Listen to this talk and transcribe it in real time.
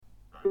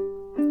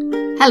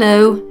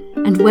Hello,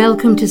 and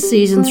welcome to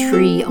Season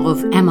 3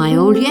 of Am I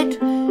Old Yet?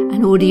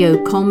 An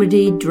audio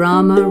comedy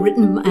drama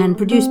written and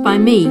produced by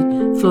me,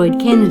 Floyd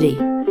Kennedy.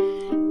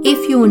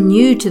 If you're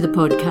new to the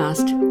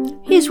podcast,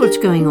 here's what's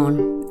going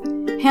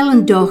on.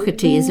 Helen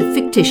Doherty is a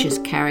fictitious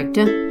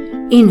character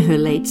in her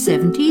late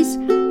 70s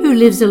who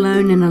lives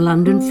alone in a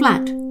London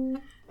flat.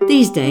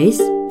 These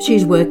days,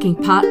 she's working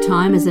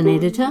part-time as an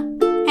editor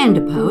and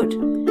a poet,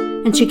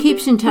 and she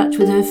keeps in touch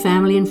with her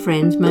family and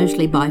friends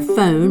mostly by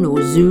phone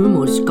or Zoom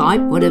or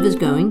Skype, whatever's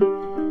going.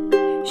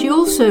 She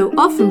also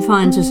often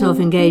finds herself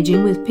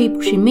engaging with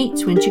people she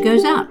meets when she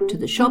goes out to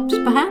the shops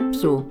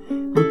perhaps or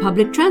on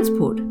public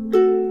transport.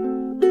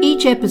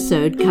 Each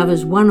episode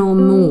covers one or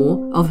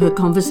more of her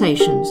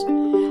conversations,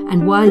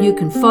 and while you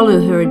can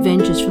follow her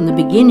adventures from the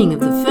beginning of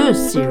the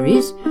first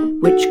series,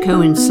 which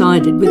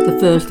coincided with the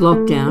first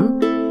lockdown,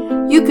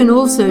 you can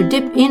also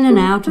dip in and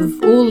out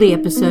of all the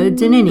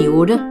episodes in any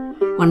order,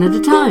 one at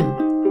a time.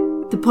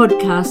 The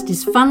podcast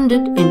is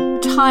funded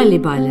entirely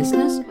by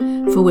listeners,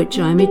 for which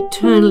I'm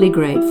eternally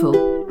grateful,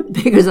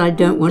 because I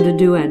don't want to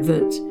do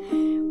adverts.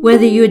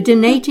 Whether you're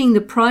donating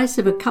the price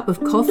of a cup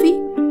of coffee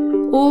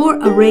or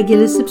a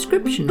regular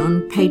subscription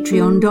on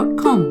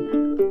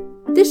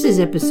patreon.com. This is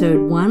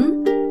episode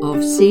 1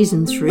 of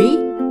season 3,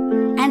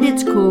 and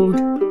it's called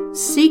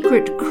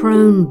Secret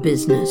Crone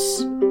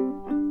Business.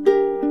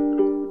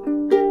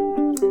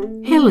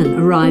 Helen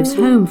arrives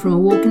home from a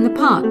walk in the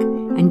park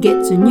and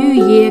gets a New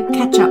Year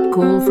catch-up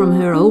call from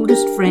her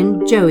oldest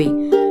friend, Joey,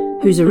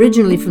 who's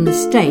originally from the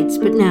States,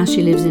 but now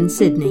she lives in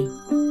Sydney.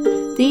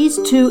 These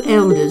two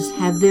elders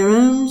have their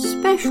own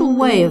special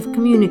way of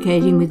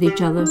communicating with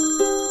each other.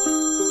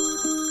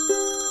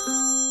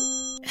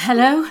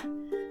 Hello?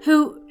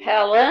 Who?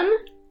 Helen?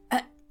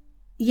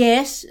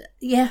 Yes?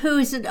 Yeah, who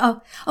is it?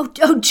 Oh,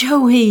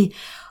 Joey.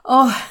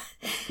 Oh,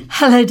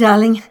 hello,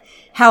 darling.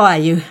 How are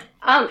you?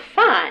 I'm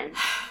fine.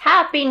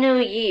 Happy New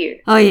Year.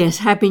 Oh, yes,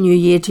 Happy New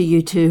Year to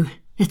you too.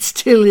 It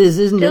still is,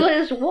 isn't it? Still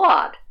is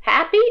what?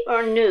 Happy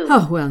or new?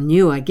 Oh, well,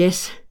 new, I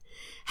guess.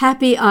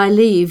 Happy I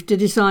leave to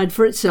decide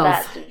for itself.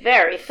 That's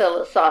very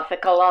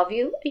philosophical of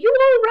you. Are you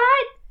all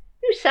right?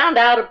 You sound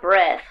out of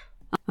breath.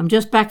 I'm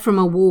just back from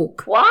a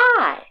walk.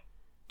 Why?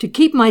 To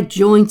keep my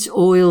joints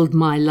oiled,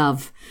 my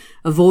love.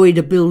 Avoid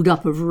a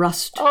build-up of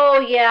rust. Oh,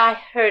 yeah, I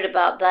heard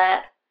about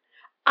that.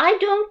 I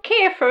don't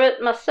care for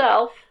it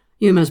myself.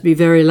 You must be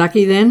very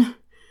lucky then.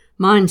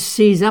 Mine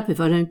seize up if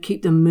I don't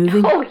keep them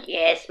moving. Oh,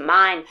 yes,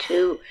 mine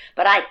too.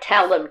 But I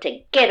tell them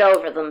to get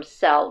over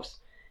themselves.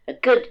 A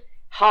good,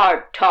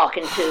 hard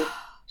talking to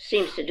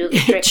seems to do the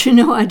trick. Do you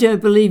know, I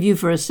don't believe you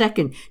for a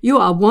second. You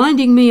are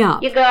winding me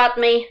up. You got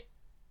me.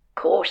 Of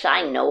course,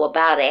 I know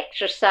about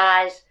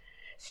exercise.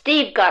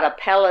 Steve got a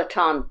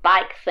Peloton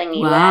bike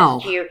thingy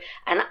last year,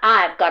 and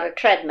I've got a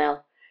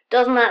treadmill.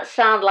 Doesn't that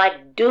sound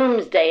like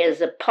doomsday is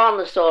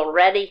upon us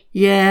already?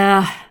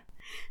 Yeah.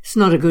 It's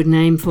not a good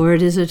name for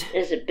it, is it?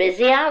 Is it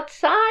busy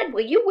outside?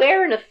 Were you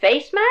wearing a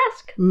face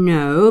mask?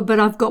 No, but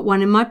I've got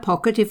one in my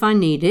pocket if I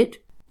need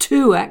it.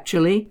 2,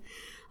 actually.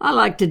 I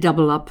like to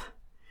double up.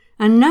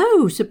 And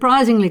no,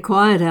 surprisingly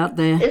quiet out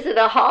there. Is it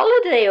a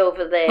holiday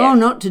over there? Oh,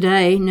 not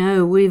today.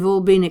 No, we've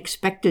all been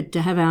expected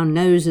to have our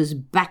noses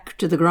back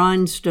to the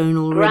grindstone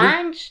already.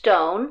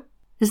 Grindstone?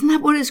 Isn't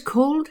that what it's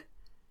called?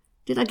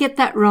 Did I get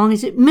that wrong?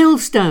 Is it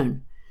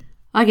millstone?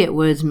 I get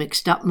words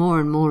mixed up more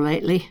and more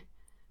lately.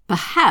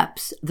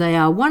 Perhaps they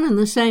are one and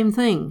the same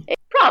thing. It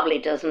probably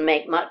doesn't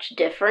make much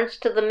difference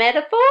to the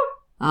metaphor.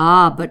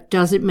 Ah, but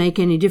does it make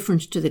any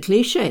difference to the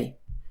cliché?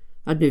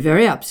 I'd be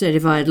very upset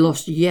if I had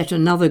lost yet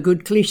another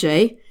good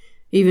cliché,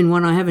 even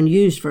one I haven't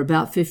used for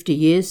about 50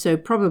 years, so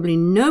probably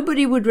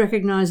nobody would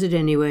recognize it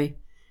anyway,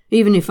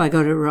 even if I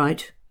got it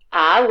right.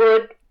 I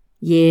would.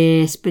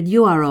 Yes, but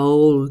you are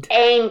old.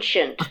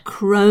 Ancient. A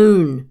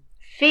crone.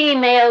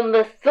 Female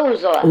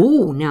Methuselah.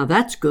 Oh, now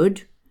that's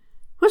good.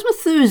 Was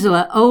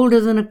Methuselah older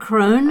than a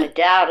crone? I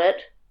doubt it.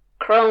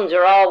 Crones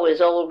are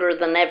always older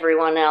than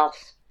everyone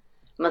else.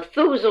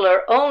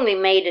 Methuselah only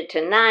made it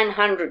to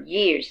 900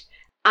 years.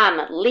 I'm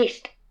at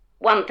least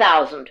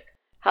 1,000.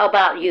 How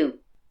about you?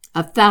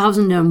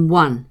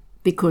 1,001,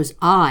 because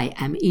I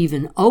am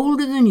even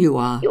older than you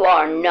are. You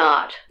are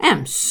not.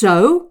 Am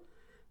so?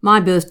 My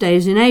birthday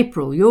is in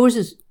April. Yours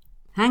is...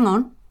 Hang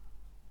on.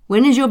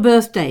 When is your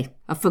birthday?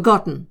 I've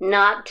forgotten.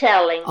 Not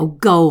telling. Oh,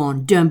 go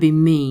on. Don't be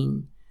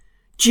mean.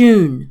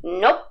 June.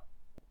 Nope.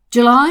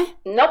 July?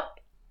 Nope.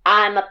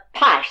 I'm a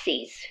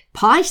Pisces.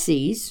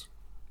 Pisces?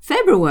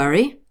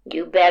 February?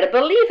 You better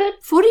believe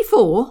it.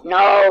 44?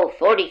 No,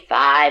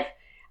 45.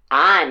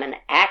 I'm an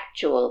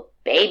actual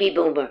baby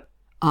boomer.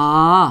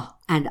 Ah,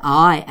 and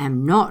I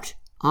am not.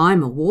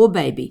 I'm a war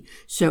baby,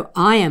 so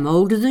I am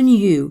older than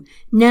you.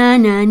 Na,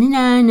 na, na,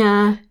 na,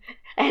 na.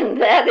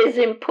 And that is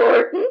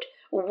important?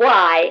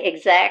 Why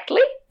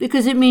exactly?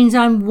 Because it means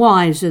I'm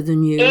wiser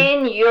than you.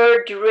 In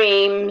your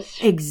dreams.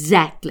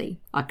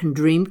 Exactly. I can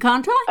dream,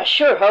 can't I? I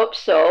sure hope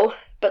so.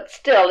 But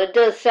still, it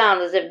does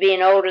sound as if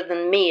being older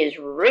than me is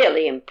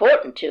really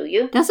important to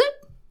you. Does it?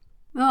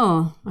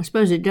 Oh, I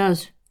suppose it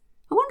does.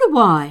 I wonder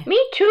why. Me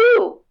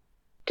too.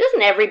 Doesn't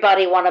Doesn't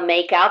everybody want to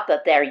make out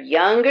that they're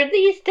younger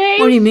these days?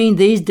 What do you mean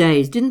these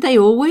days? Didn't they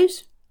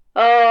always?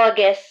 Oh, I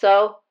guess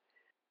so.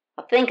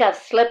 I think I've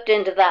slipped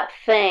into that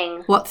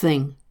thing. What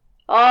thing?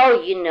 Oh,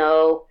 you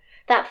know,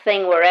 that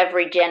thing where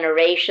every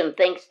generation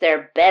thinks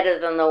they're better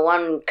than the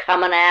one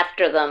coming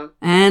after them.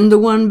 And the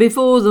one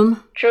before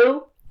them.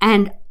 True.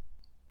 And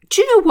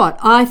do you know what?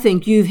 I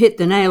think you've hit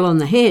the nail on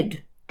the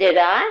head. Did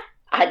I?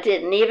 I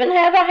didn't even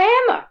have a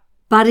hammer.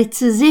 But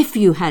it's as if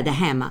you had a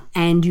hammer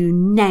and you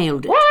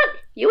nailed it. What?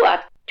 You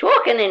are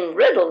talking in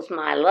riddles,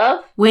 my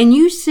love. When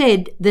you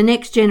said the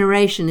next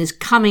generation is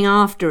coming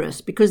after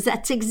us, because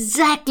that's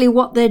exactly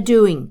what they're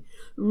doing,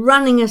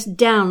 running us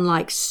down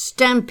like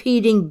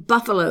stampeding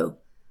buffaloes.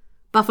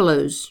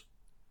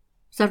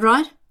 Is that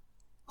right?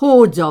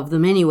 Hordes of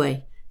them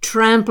anyway,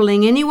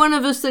 trampling any one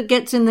of us that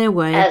gets in their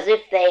way. As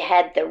if they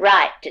had the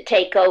right to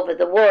take over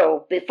the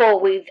world before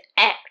we've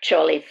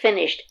actually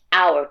finished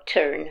our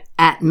turn.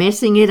 At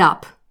messing it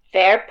up.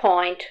 Fair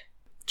point.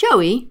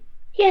 Joey?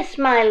 Yes,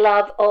 my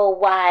love, oh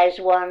wise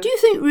one. Do you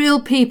think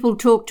real people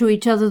talk to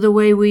each other the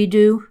way we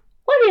do?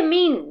 What do you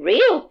mean,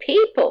 real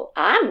people?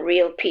 I'm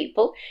real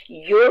people.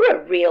 You're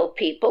a real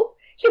people.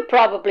 You're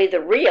probably the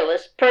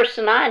realest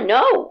person I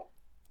know.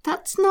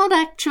 That's not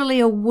actually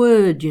a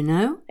word, you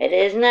know. It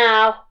is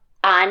now.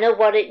 I know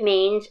what it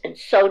means, and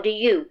so do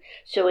you.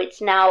 So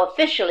it's now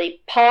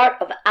officially part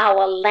of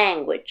our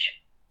language.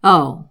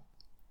 Oh.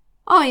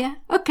 Oh, yeah,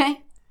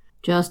 okay.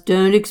 Just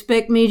don't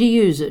expect me to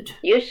use it.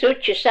 You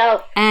suit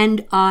yourself.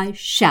 And I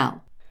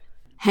shall.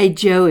 Hey,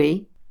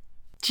 Joey,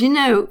 do you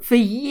know, for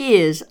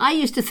years I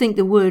used to think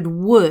the word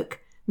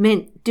work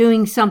meant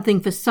doing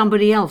something for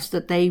somebody else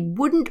that they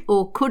wouldn't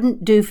or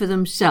couldn't do for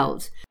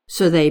themselves.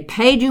 So they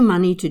paid you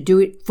money to do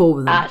it for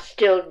them. I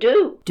still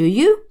do. Do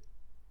you?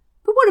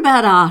 But what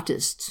about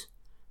artists?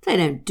 They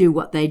don't do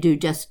what they do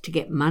just to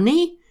get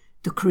money.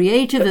 The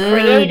creative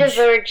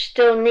urge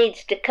still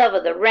needs to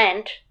cover the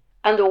rent.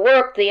 And the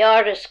work the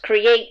artists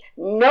create,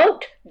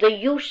 note the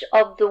use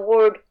of the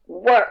word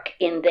work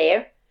in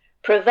there,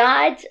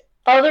 provides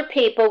other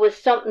people with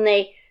something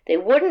they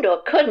wouldn't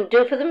or couldn't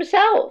do for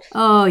themselves.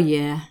 Oh,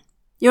 yeah.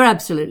 You're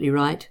absolutely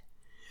right.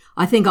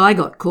 I think I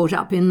got caught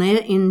up in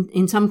there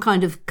in some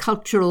kind of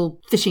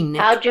cultural fishing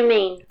net. How do you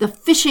mean? The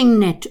fishing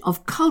net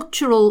of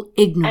cultural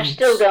ignorance. I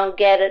still don't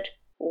get it.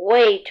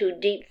 Way too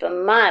deep for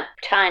my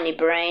tiny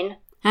brain.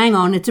 Hang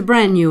on, it's a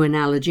brand new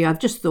analogy. I've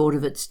just thought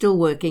of it, still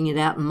working it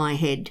out in my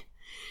head.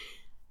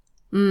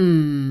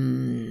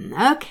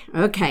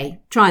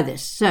 Okay, try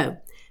this. So,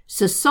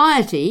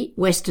 society,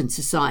 Western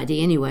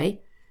society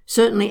anyway,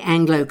 certainly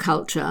Anglo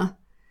culture,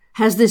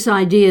 has this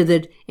idea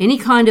that any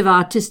kind of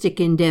artistic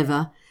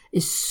endeavour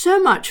is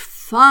so much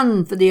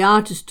fun for the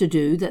artist to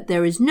do that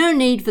there is no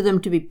need for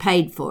them to be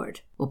paid for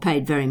it, or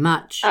paid very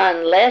much.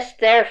 Unless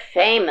they're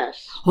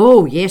famous.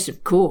 Oh, yes,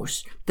 of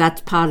course.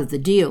 That's part of the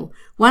deal.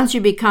 Once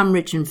you become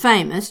rich and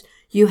famous,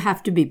 you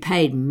have to be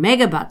paid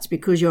megabutts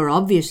because you're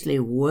obviously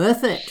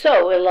worth it.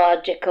 So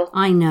illogical.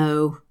 I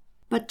know.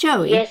 But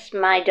Joey... Yes,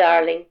 my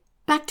darling.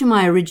 Back to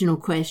my original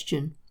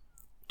question.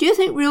 Do you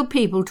think real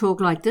people talk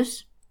like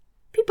this?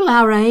 People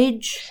our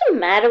age? What's the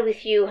matter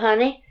with you,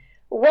 honey?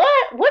 What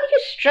are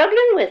you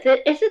struggling with?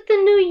 Is it the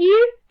new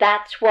year?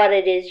 That's what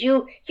it is.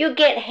 You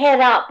get head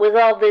up with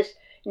all this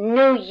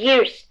New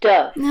Year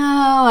stuff.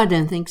 No, I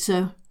don't think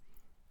so.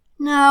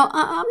 No,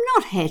 I'm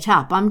not het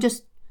up. I'm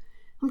just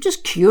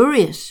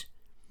curious.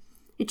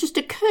 It just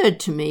occurred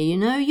to me,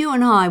 you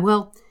and I,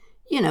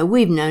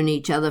 we've known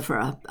each other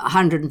for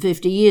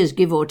 150 years,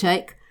 give or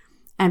take,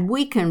 and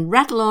we can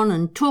rattle on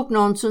and talk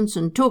nonsense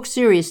and talk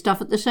serious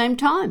stuff at the same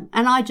time.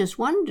 And I just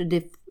wondered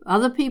if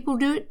other people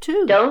do it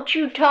too. Don't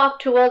you talk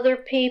to other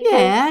people?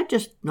 Yeah,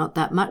 just not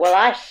that much. Well,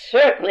 I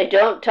certainly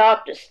don't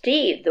talk to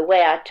Steve the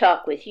way I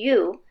talk with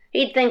you.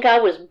 He'd think I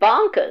was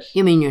bonkers.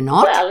 You mean you're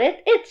not? Well,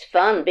 it's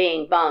fun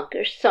being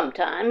bonkers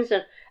sometimes,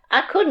 and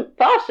I couldn't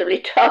possibly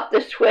talk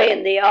this way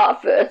in the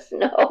office,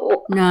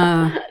 no.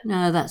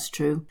 No, that's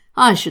true.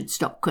 I should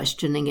stop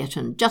questioning it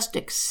and just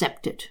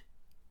accept it.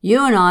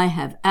 You and I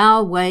have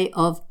our way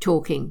of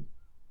talking.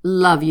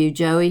 Love you,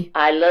 Joey.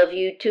 I love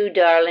you too,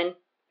 darling.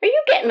 Are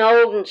you getting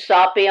old and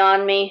soppy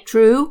on me?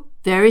 True,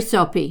 very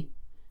soppy.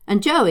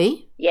 And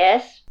Joey?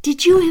 Yes?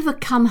 Did you ever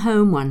come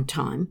home one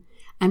time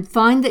and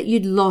find that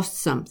you'd lost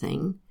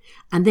something,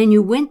 and then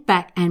you went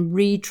back and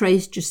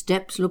retraced your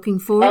steps looking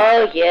for it?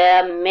 Oh,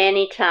 yeah,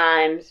 many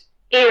times.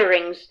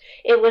 Earrings.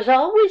 It was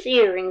always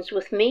earrings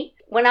with me.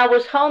 When I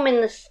was home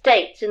in the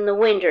States in the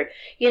winter,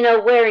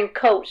 wearing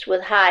coats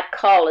with high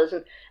collars,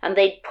 and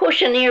they'd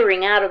push an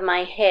earring out of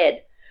my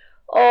head.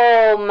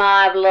 Oh,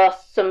 I've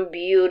lost some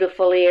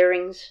beautiful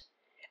earrings.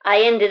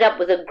 I ended up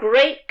with a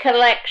great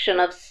collection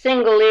of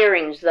single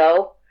earrings,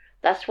 though.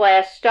 That's why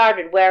I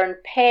started wearing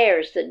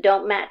pairs that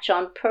don't match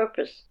on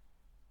purpose.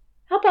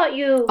 How about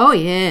you? Oh,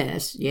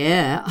 yes,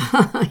 yeah.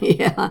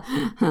 Yeah.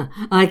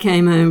 I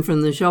came home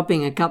from the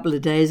shopping a couple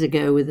of days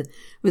ago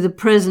with a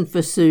present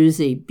for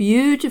Susie,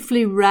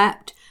 beautifully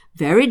wrapped,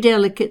 very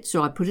delicate,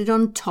 so I put it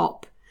on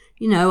top,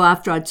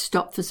 after I'd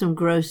stopped for some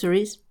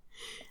groceries.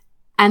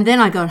 And then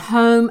I got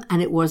home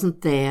and it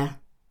wasn't there.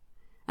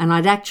 And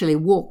I'd actually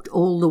walked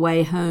all the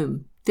way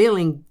home,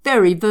 feeling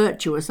very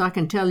virtuous, I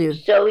can tell you.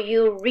 So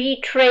you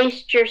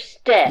retraced your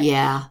steps?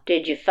 Yeah.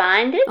 Did you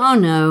find it? Oh,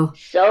 no.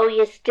 So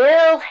you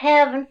still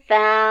haven't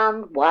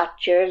found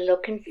what you're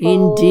looking for?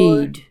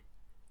 Indeed.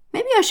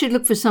 Maybe I should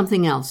look for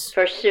something else.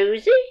 For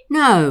Susie?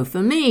 No,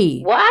 for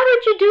me. Why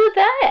would you do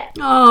that?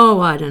 Oh,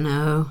 I don't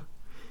know.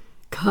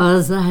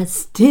 'Cause I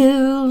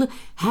still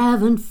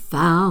haven't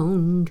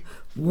found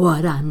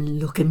what I'm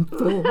looking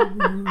for.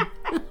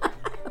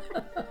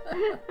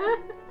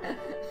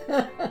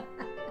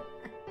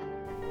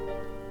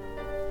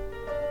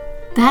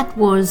 That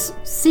was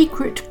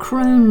Secret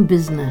Crone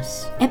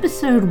Business,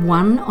 episode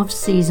 1 of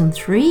season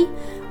 3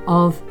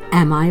 of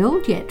Am I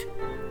Old Yet?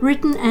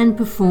 Written and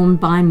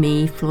performed by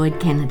me, Floyd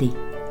Kennedy.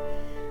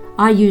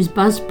 I use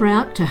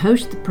Buzzsprout to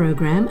host the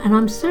program, and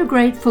I'm so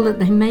grateful that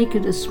they make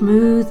it a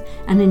smooth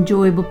and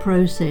enjoyable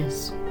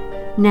process.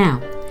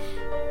 Now,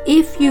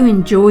 if you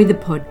enjoy the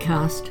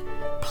podcast,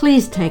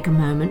 please take a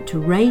moment to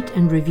rate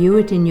and review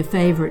it in your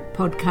favourite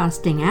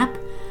podcasting app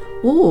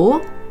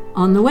or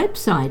on the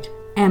website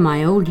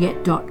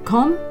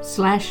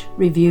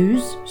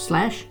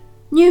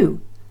amiolyet.com/reviews/new.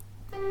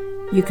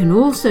 You can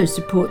also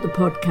support the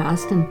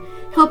podcast and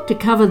help to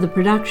cover the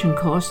production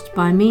costs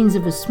by means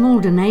of a small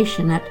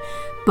donation at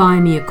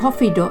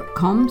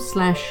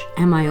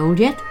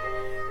buymeacoffee.com/amiolyet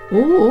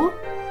or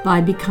by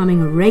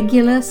becoming a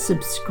regular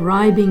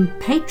subscribing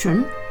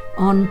patron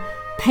on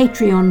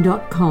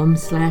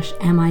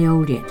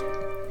patreon.com/amiolyet.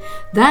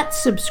 That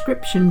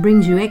subscription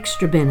brings you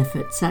extra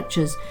benefits such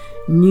as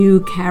new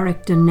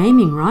character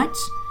naming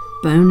rights,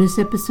 bonus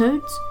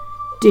episodes,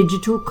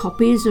 digital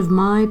copies of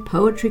my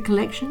poetry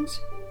collections.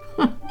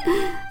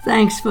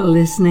 Thanks for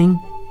listening.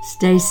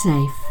 Stay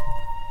safe.